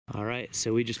All right,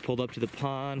 so we just pulled up to the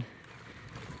pond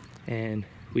and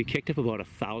we kicked up about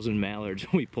 1,000 mallards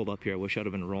when we pulled up here. I wish I'd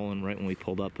have been rolling right when we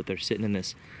pulled up, but they're sitting in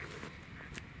this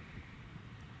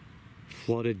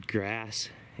flooded grass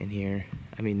in here.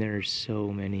 I mean, there's so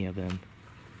many of them.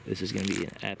 This is gonna be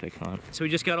an epic hunt. So we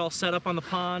just got all set up on the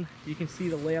pond. You can see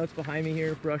the layouts behind me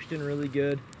here, brushed in really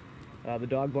good. The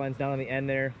dog blind's down on the end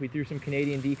there. We threw some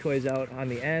Canadian decoys out on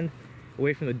the end,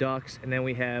 away from the ducks, and then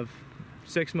we have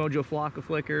 6 Mojo flock of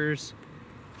flickers,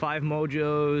 5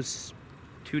 Mojos,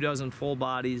 2 dozen full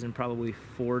bodies, and probably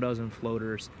 4 dozen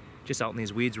floaters just out in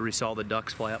these weeds where we saw the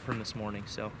ducks fly up from this morning.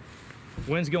 So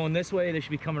wind's going this way. They should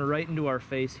be coming right into our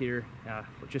face here.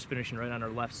 We're just finishing right on our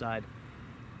left side.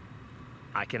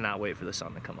 I cannot wait for the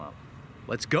sun to come up.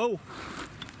 Let's go.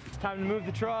 It's time to move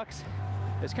the trucks.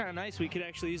 It's kind of nice. We could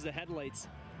actually use the headlights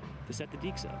to set the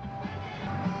deeks up.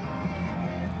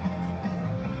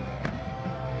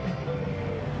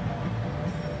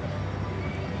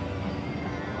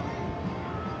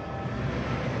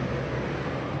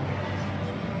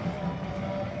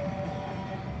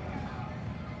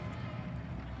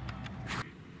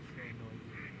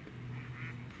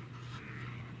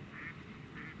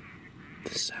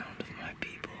 The sound of my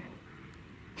people.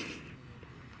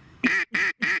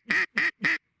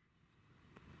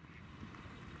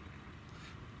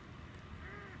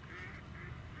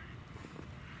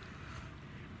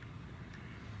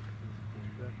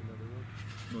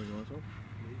 No, you want some?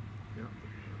 Yeah.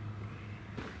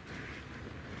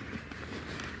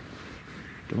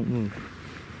 Don't move.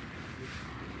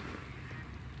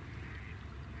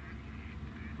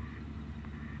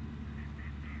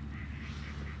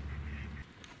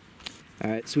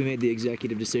 Alright, so we made the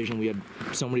executive decision. We had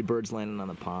so many birds landing on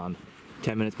the pond.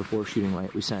 10 minutes before shooting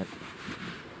light, we sent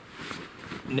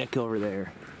Nick over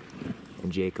there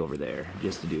and Jake over there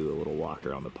just to do a little walk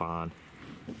around the pond.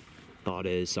 Thought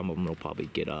is, some of them will probably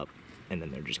get up and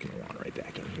then they're just going to wander right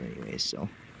back in here anyways, so.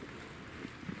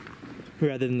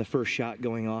 Rather than the first shot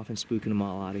going off and spooking them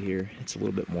all out of here, it's a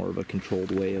little bit more of a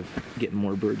controlled way of getting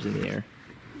more birds in the air.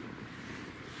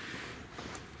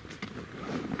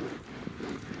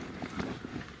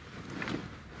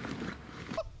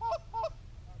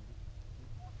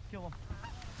 Kill him.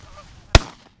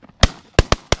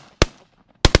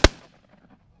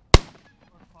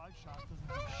 Five shots doesn't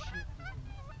do shit.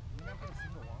 You're not gonna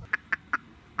single one.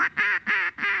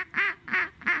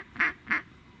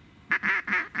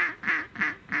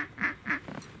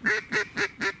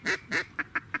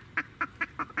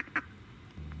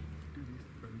 Dude,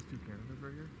 these 2 Canada's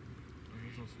right here? Oh,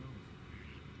 there's no snow.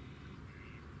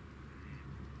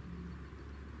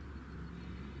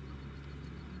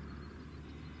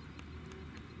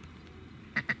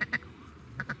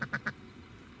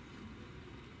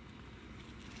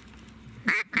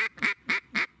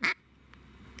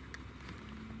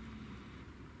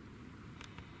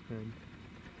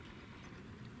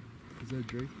 Is that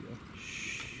Drake? Yeah.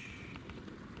 Shh.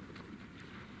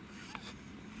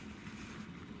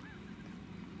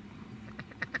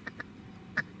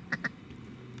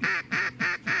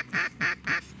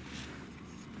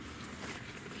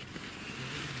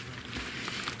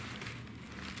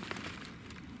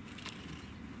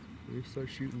 We start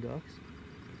shooting ducks?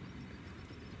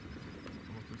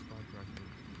 Almost this spot practice.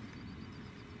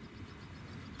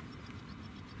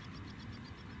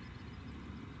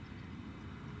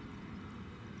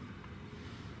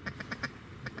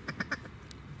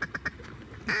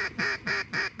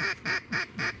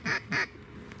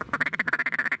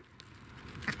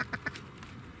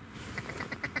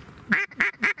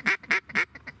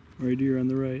 Right here on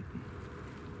the right.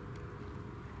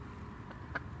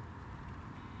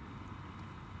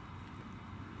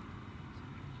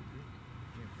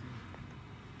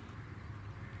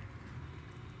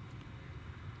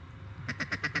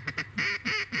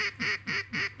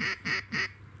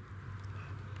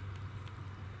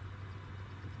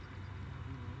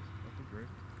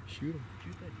 Shoot him.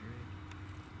 Shoot that drake.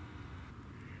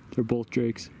 They're both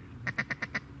drakes.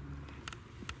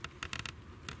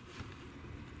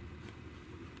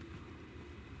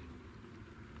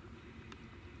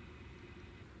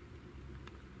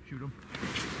 Shoot him.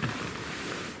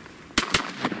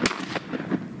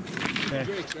 Okay.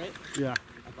 Drakes, right? Yeah.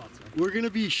 I thought so. We're gonna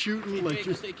be shooting hey, like Jake,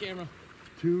 just take camera.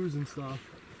 2s and stuff.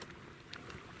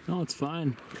 No, it's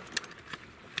fine.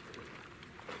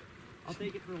 I'll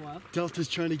take it for a while. Delta's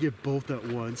trying to get both at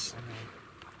once.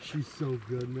 She's so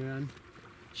good, man.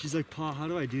 She's like, Pa, how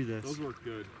do I do this? Those work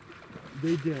good.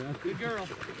 They did. Good girl.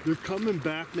 They're coming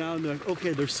back now and they're like,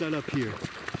 okay, they're set up here.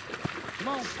 Come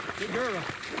on. Good girl.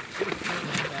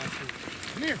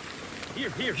 Come here.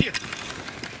 Here.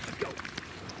 Let's go.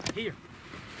 Here.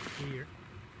 Here.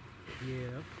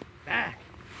 Yeah. Back.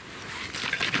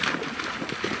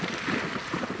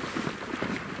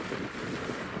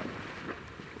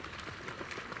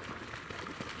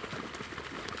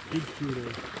 Good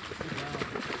shooter.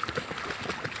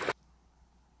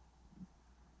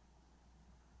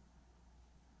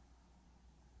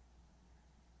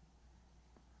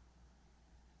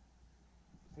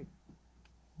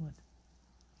 What?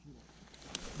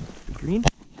 Green?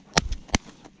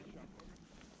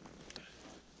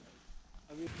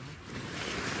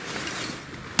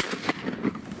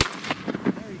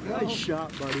 Nice shot,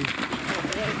 buddy.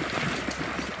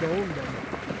 Stoned him.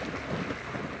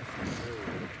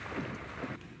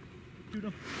 Shoot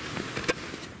him.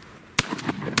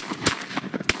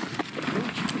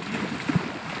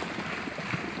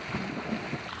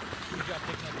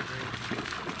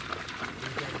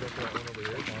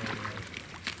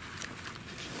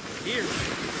 Here.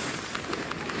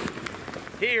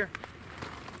 Here.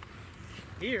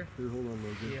 Here. Here, hold on,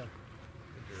 Logan. Yeah.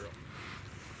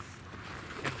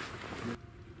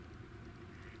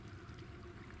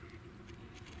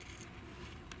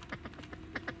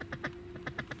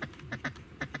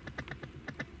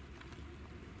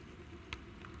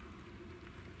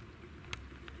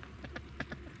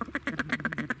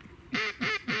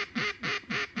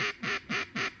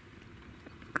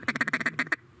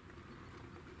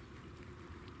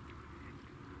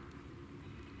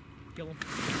 Kill him.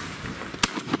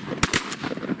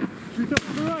 Shoot up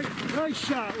to the right. Nice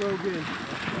shot, Logan.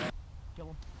 Kill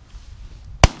him.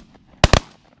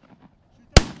 Shoot up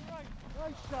to the right.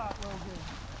 Nice shot, Logan.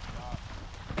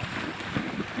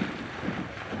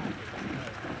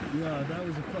 Yeah, that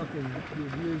was a fucking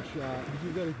weird shot. Did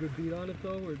you get a good beat on it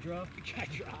though, or drop? I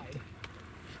tried.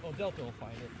 Oh, Delta will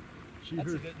find it.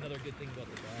 That's another good thing about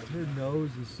the dog. her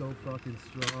nose is so fucking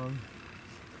strong.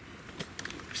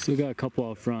 Still got a couple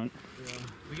out front. Yeah.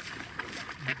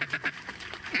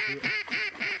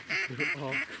 They're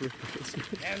all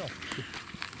cripples. Handle.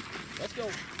 Let's go.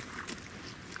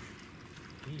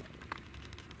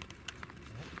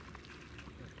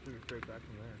 Straight back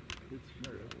from there.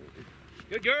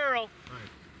 Good girl.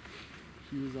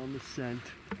 She was on the scent.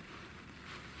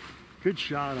 Good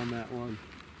shot on that one.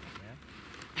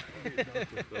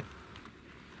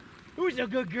 Who's a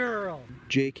good girl?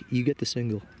 Jake, you get the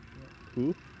single.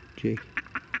 Who? Jake.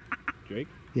 Jake?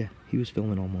 Yeah, he was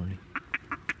filming all morning.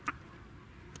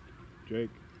 Jake.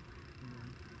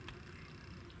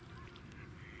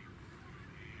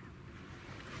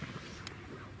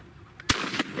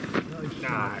 Nice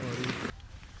shot, buddy.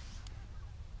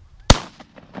 Nice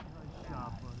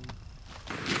shot, buddy.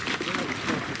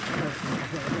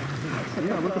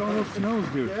 Yeah, look at all those snows,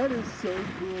 dude. That is so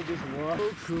cool, just watch.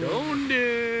 So cool. Stoned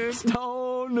him!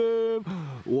 Stoned him!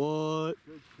 What?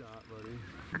 Good shot, buddy.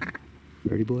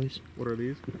 Ready, boys? What are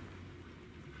these?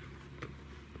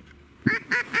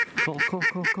 Call.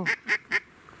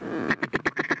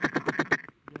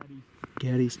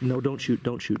 Gaddies. No, don't shoot.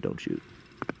 There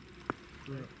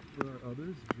are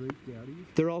others, Drake gaddies.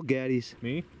 They're all gaddies.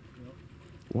 Me? Yep.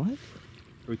 What? Are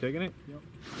we taking it? Yep.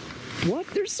 What?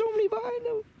 There's so many behind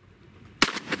them.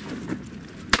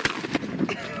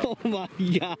 Oh my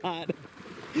god.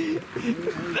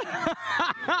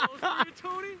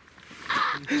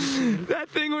 That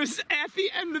thing was at the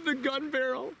end of the gun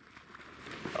barrel.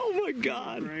 Oh my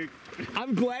god.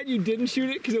 I'm glad you didn't shoot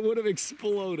it because it would have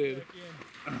exploded.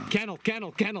 Kennel.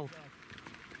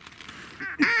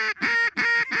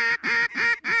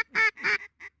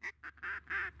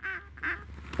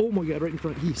 Oh my god, right in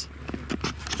front, geese.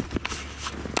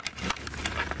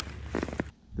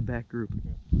 The back group.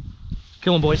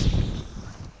 Kill him, boys.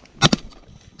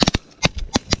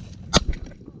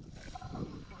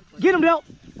 Get him, Del.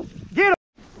 Get him.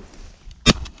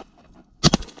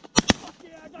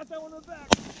 Yeah, I got that one in the back.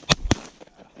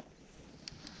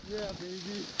 Yeah,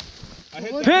 baby. I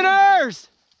hit that Pinners!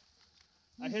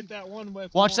 one. I hit that one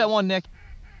with. Watch that one, Nick.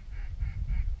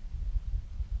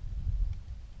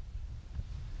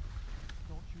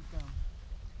 Don't shoot down.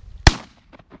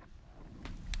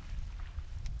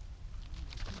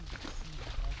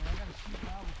 I gotta shoot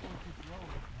now before it gets low,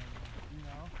 you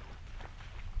know?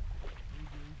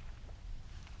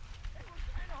 Hey, we're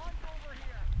trying to hunt over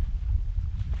here.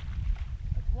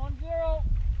 That's 1-0.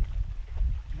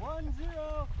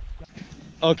 1-0.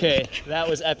 Okay, that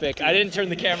was epic. I didn't turn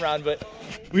the camera on, but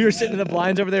we were sitting in the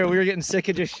blinds over there. We were getting sick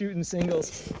of just shooting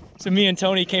singles. So me and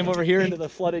Tony came over here into the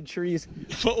flooded trees,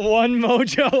 put one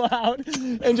mojo out,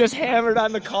 and just hammered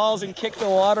on the calls and kicked the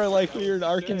water like we were in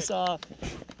Arkansas.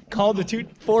 Called the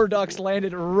 4 ducks,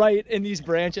 landed right in these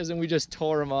branches, and we just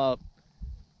tore them up.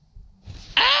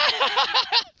 Dang,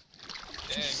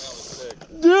 that was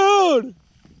Dude!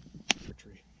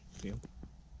 See him?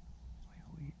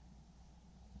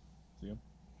 See him?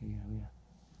 Yeah.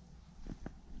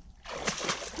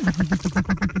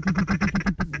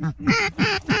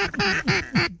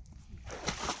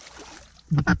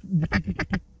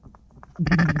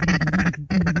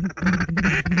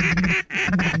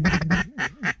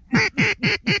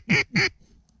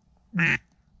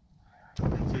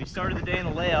 So we started the day in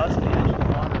the layouts and we had some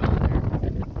water over there.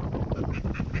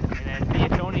 And then me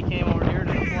and Tony came over here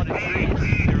to the flooded trees.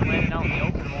 They were landing out in the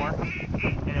open more.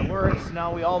 And it works. So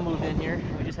now we all moved in here.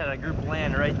 We just had a group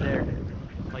land right there,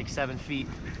 like 7 feet.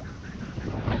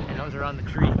 And those are on the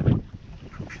tree.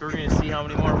 So we're gonna see how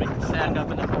many more we can stack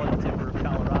up in the flooded timber of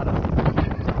Colorado.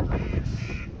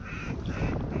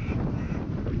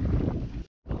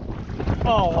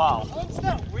 Oh wow. Once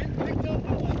that wind picked up,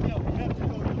 I'm like, yo, we have to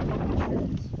go to a couple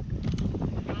trees.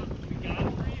 We got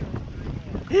 3 or 3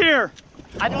 more? Here!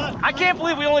 I can't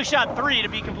believe we only shot 3, to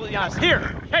be completely honest.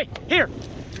 Here! Hey, here!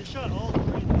 We shot all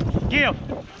 3. Give!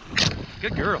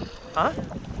 Good girl. Huh?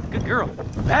 Good girl.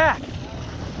 Back!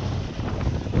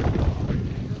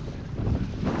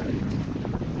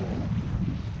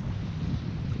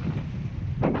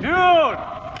 Dude!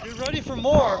 You're ready for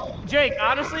more. Jake,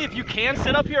 honestly, if you can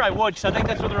sit up here, I would, because I think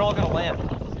that's where they're all going to land.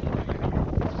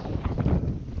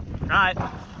 Alright.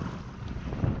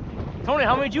 Tony,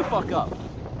 how many did you fuck up?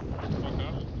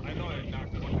 I know I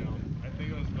knocked one down. I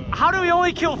think it was the... How do we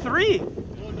only kill 3?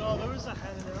 Well, no, there was a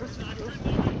head in there.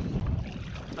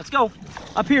 Let's go.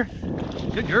 Up here.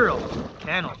 Good girl.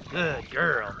 Kennel. Good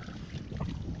girl.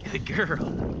 Good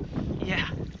girl. Yeah.